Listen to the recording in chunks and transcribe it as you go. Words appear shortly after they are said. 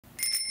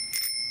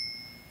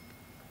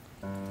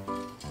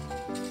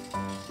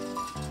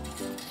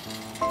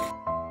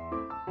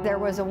There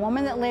was a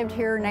woman that lived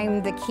here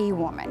named the Key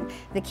Woman.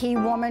 The Key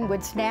Woman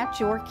would snatch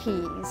your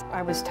keys.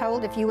 I was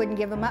told if you wouldn't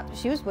give them up,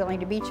 she was willing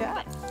to beat you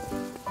up.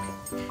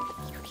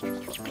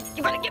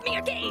 You better give me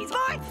your keys,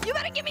 boy! You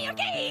better give me your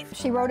keys!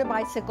 She rode a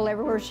bicycle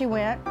everywhere she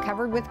went,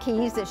 covered with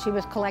keys that she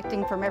was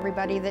collecting from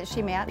everybody that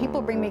she met.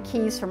 People bring me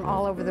keys from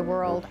all over the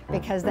world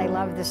because they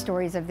love the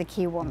stories of the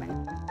Key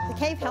Woman. The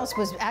Cave House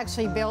was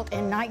actually built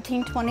in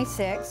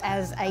 1926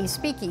 as a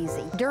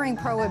speakeasy. During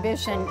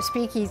Prohibition,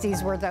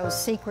 speakeasies were those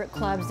secret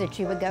clubs that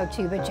you would go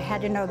to, but you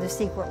had to know the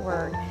secret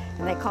word.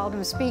 And they called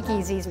them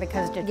speakeasies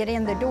because to get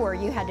in the door,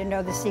 you had to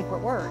know the secret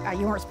word.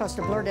 You weren't supposed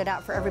to blurt it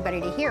out for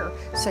everybody to hear,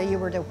 so you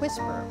were to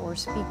whisper or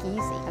speak easy.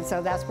 And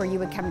so that's where you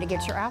would come to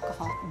get your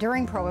alcohol.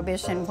 During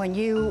Prohibition, when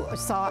you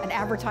saw an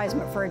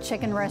advertisement for a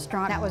chicken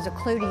restaurant, that was a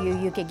clue to you,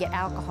 you could get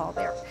alcohol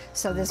there.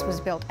 So this was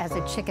built as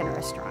a chicken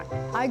restaurant.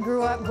 I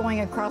grew up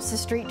going across the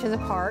street to the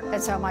park,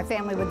 and so my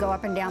family would go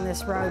up and down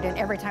this road, and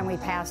every time we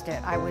passed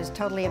it, I was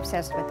totally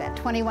obsessed with that.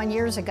 21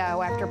 years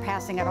ago, after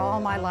passing it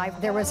all my life,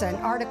 there was an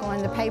article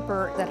in the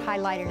paper that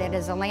highlighted it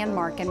as a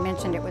landmark and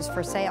mentioned it was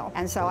for sale.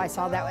 And so I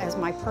saw that as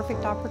my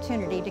perfect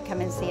opportunity to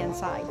come and see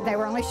inside. They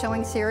were only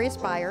showing serious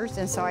buyers,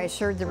 and so I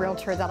assured the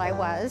realtor that I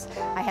was.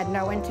 I had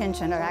no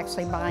intention of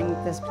actually buying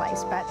this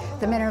place, but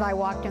the minute I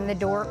walked in the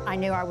door, I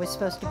knew I was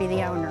supposed to be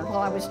the owner. Well,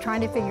 I was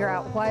trying to figure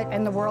out what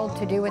in the world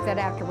to do with it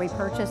after we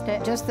purchased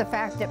it. Just the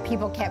fact that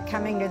people kept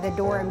coming to the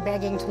door and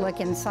begging to look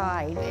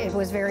inside, it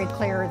was very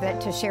clear that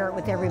to share it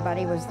with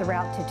everybody was the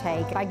route to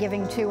take. By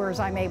giving tours,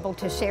 I'm able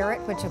to share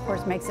it, which of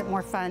course makes it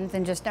more fun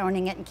than just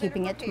owning it and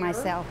keeping it to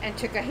myself. And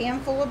took a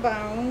handful of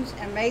bones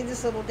and made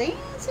this little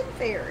dancing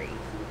fairy.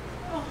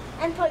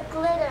 And put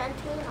glitter and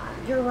paint on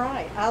it. You're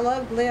right. I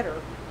love glitter.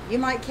 You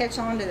might catch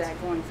on to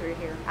that going through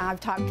here. I've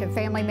talked to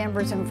family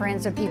members and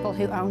friends of people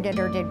who owned it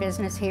or did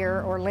business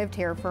here or lived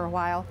here for a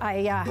while. I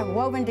have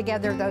woven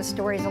together those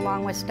stories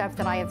along with stuff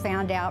that I have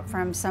found out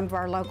from some of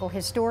our local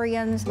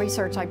historians,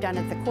 research I've done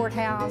at the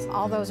courthouse.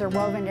 All those are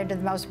woven into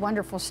the most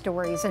wonderful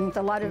stories. And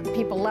a lot of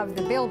people love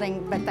the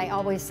building, but they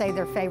always say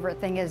their favorite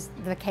thing is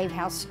the Cave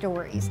House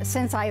stories.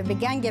 Since I have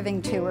begun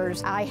giving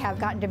tours, I have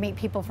gotten to meet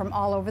people from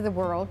all over the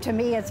world. To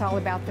me, it's all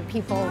about the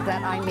people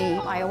that I meet.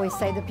 I always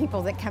say the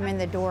people that come in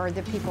the door are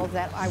the people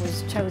that I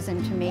was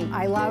chosen to meet.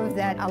 I love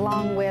that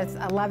along with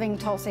loving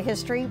Tulsa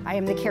history, I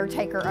am the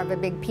caretaker of a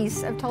big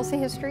piece of Tulsa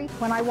history.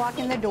 When I walk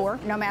in the door,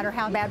 no matter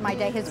how bad my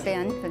day has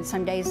been, and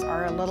some days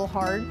are a little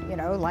hard, you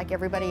know, like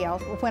everybody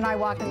else, when I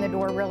walk in the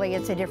door, really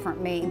it's a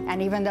different me.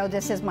 And even though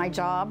this is my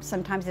job,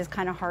 sometimes it's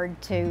kind of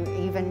hard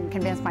to even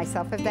convince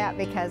myself of that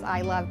because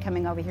I love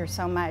coming over here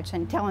so much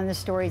and telling the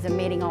stories and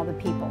meeting all the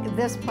people.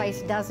 This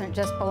place doesn't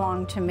just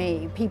belong to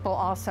me. People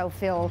also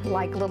feel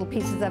like little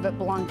pieces of it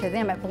belong to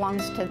them. It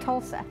belongs to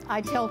Tulsa.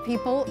 I tell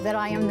people that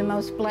I am the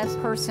most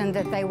blessed person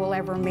that they will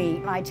ever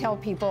meet. I tell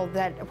people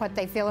that what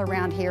they feel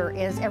around here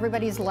is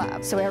everybody's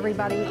love. So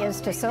everybody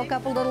is to soak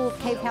up a little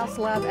Cave House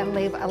love and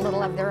leave a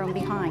little of their own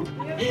behind.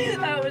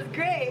 That was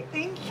great,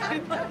 thank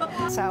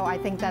you. So I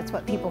think that's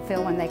what people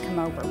feel when they come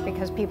over,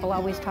 because people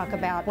always talk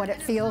about what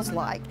it feels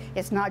like.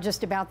 It's not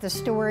just about the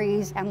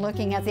stories and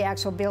looking at the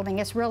actual building.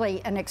 It's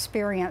really an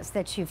experience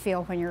that you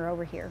feel when you're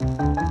over here.